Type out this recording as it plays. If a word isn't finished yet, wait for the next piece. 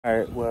All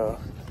right, well,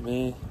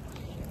 me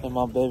and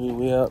my baby,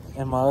 we up,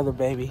 and my other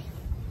baby,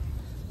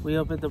 we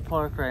up at the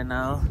park right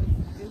now.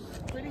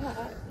 It's pretty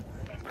hot.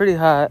 Pretty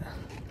hot.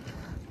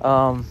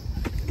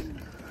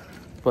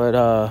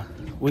 But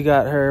we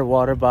got her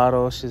water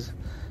bottle. She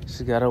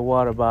got her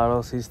water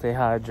bottle, so you stay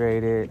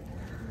hydrated.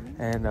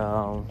 And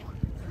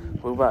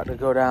we're about to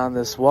go down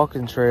this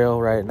walking trail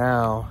right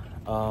now.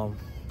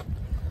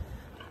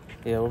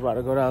 Yeah, we're about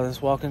to go down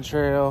this walking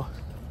trail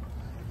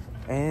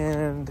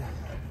and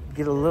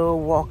get a little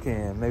walk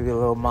in, maybe a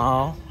little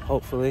mile,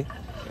 hopefully.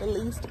 At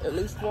least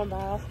 1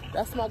 mile.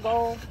 That's my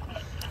goal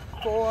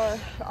for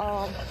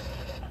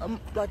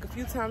like a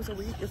few times a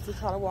week is to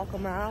try to walk a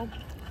mile.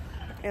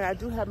 And I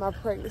do have my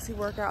pregnancy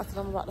workouts that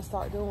I'm about to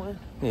start doing.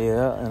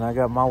 Yeah, and I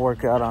got my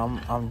workout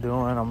I'm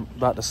doing. I'm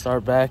about to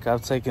start back.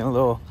 I've taken a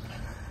little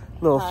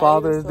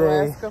Father's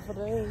Day,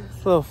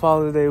 little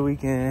Father's Day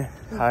weekend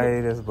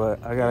hiatus,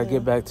 but I gotta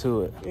get back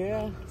to it.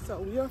 Yeah, so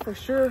we are for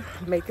sure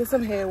making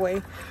some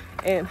headway.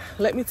 And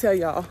let me tell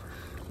y'all,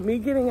 me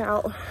getting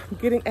out,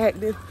 getting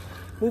active,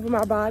 moving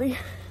my body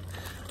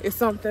is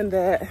something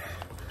that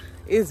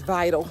is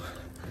vital.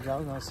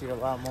 Y'all gonna see a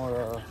lot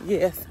more.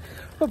 Yes,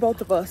 for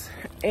both of us.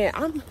 And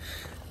I'm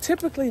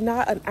typically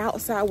not an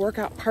outside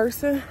workout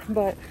person,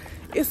 but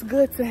it's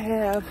good to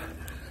have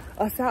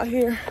us out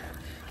here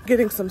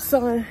getting some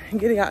sun and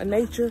getting out in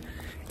nature.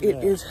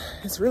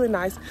 It's really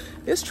nice.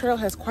 This trail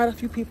has quite a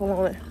few people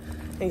on it,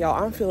 and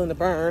y'all, I'm feeling the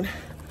burn.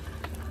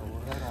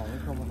 We're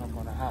coming up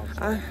on the house.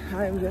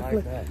 I am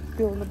definitely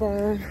feeling the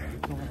burn. We're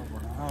coming up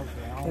on the house.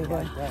 I don't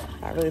like that.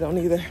 I really don't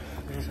either.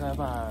 Just have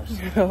eyes.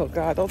 Oh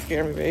God, don't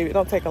scare me, baby.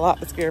 Don't take a lot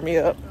to scare me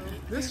up.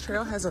 This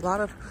trail has a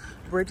lot of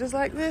bridges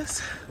like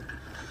this.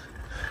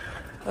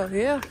 Oh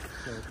yeah.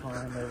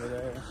 Over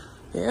there.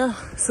 Yeah,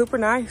 super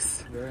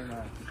nice. Very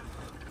nice.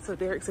 So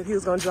Derek said he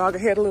was gonna jog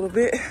ahead a little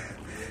bit.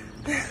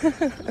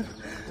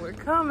 We're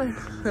coming.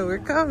 We're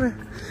coming.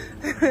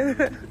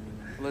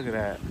 Look at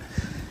that.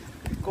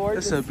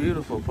 Gorgeous. It's a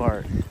beautiful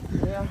park.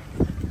 Yeah.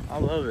 I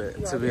love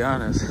it, to be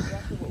honest.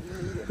 Exactly what we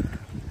needed.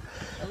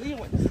 Aaliyah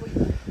went to sleep.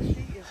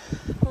 She is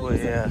Well,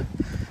 yeah.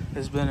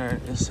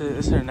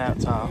 It's her nap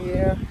time.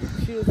 Yeah.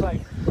 She was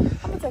like, I'm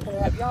gonna take a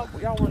nap.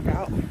 Y'all work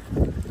out.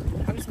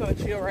 I'm just gonna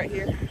chill right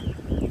here.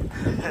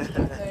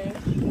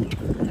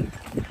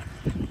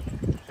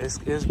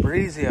 It's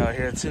breezy out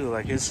here too.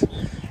 Like it's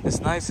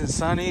nice and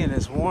sunny and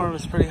it's warm.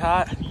 It's pretty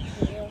hot,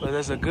 but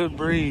there's a good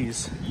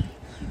breeze.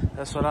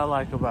 That's what I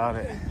like about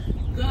it.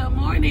 Good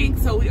morning.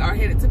 So we are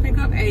headed to pick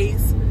up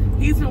Ace.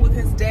 He's been with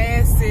his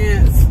dad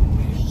since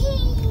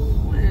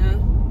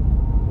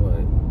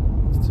What?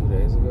 It's 2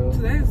 days ago.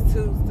 Today's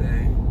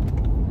Tuesday.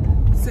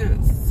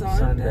 Since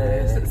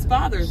Sunday. Since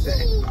Father's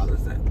Day.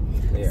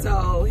 Yeah.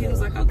 So he was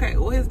like, okay.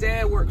 Well, his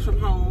dad works from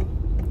home.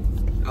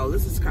 Oh,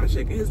 this is kind of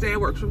shaky. His dad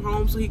works from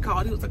home, so he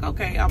called. He was like,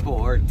 okay, I'm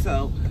bored.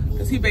 So,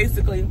 because he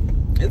basically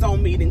is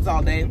on meetings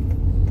all day.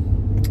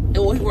 And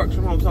well, he works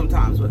from home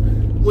sometimes, but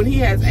when he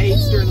has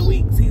Ace during the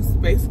weeks, he's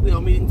basically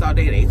on meetings all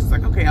day. And Ace is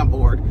like, okay, I'm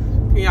bored.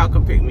 Can y'all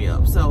come pick me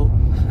up? So,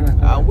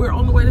 we're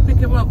on the way to pick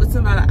him up. It's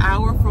about an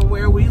hour from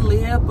where we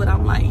live, but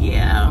I'm like,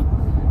 yeah,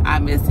 I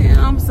miss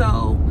him.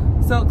 So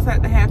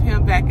excited to have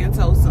him back in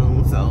tow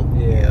soon. So,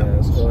 yeah,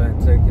 let's go ahead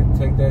and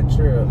take that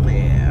trip.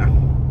 Yeah.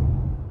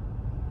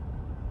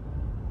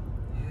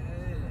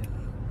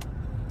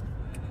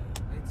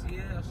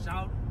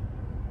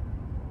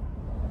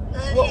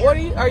 What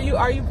are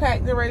you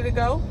packed and ready to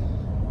go?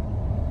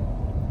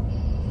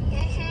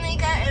 I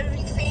got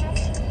everything.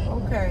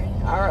 Okay.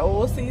 All right. Well,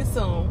 we'll see you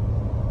soon.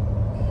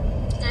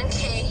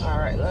 Okay. All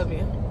right. Love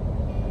you.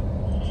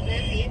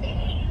 Love you.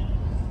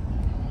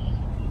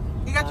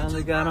 You got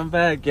Finally got him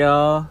back,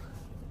 y'all.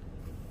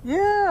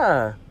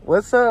 Yeah.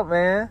 What's up,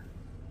 man?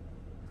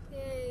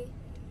 Yay.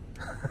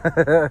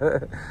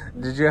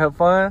 Did you have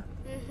fun?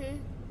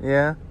 Mm-hmm.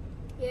 Yeah?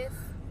 Yes.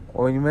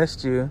 Well, you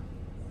missed you.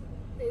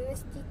 I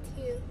missed you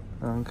too.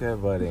 Okay,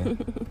 buddy.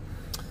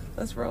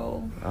 Let's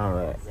roll. All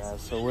right,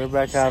 guys. So we're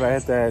back out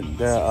at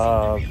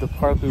the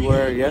park we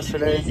were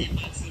yesterday.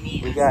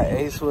 We got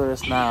Ace with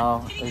us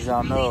now, as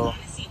y'all know.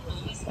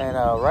 And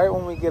right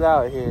when we get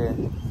out here,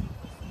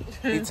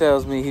 he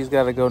tells me he's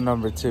got to go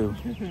number 2.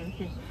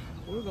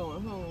 We're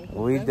going home.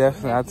 We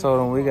definitely. I told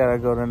him we gotta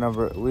go to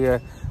we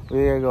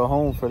gotta go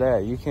home for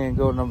that. You can't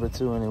go number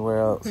 2 anywhere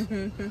else.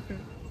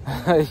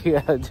 You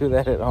gotta do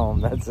that at home.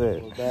 That's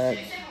it. We're back.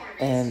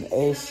 And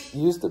Ace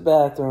used the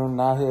bathroom.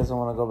 Now he doesn't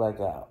want to go back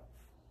out.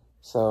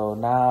 So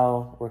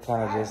now we're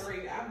kind of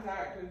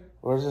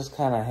just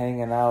kind of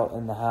hanging out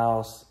in the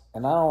house.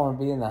 And I don't want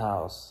to be in the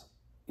house,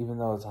 even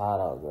though it's hot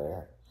out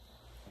there.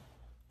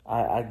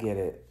 I get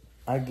it.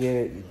 I get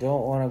it. You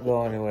don't want to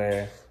go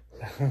anywhere.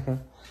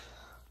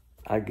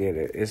 I get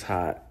it. It's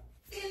hot.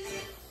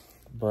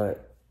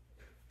 But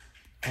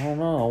I don't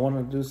know. I want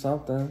to do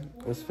something.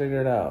 Let's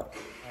figure it out.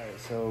 All right.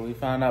 So we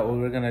found out what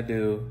we were going to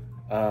do.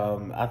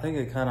 I think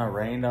it kind of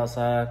rained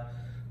outside.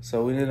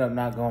 So we ended up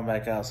not going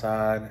back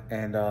outside.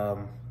 And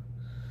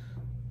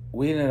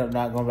we ended up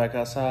not going back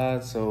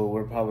outside. So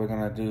we're probably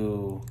going to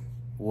do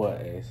what,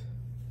 Ace?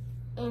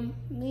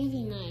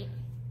 Movie night.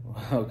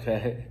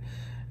 Okay.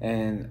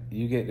 And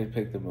you get to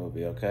pick the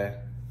movie, okay?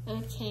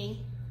 Okay.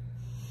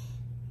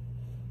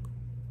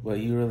 Well,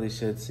 you really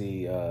should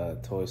see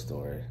Toy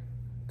Story,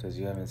 because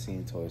you haven't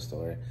seen Toy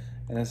Story.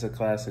 And it's a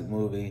classic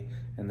movie,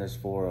 and there's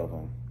 4 of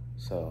them.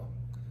 So,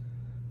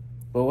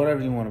 but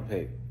whatever you want to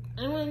pick.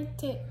 I want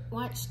to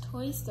watch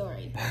Toy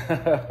Story.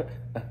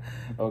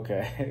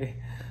 Okay.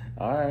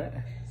 All right.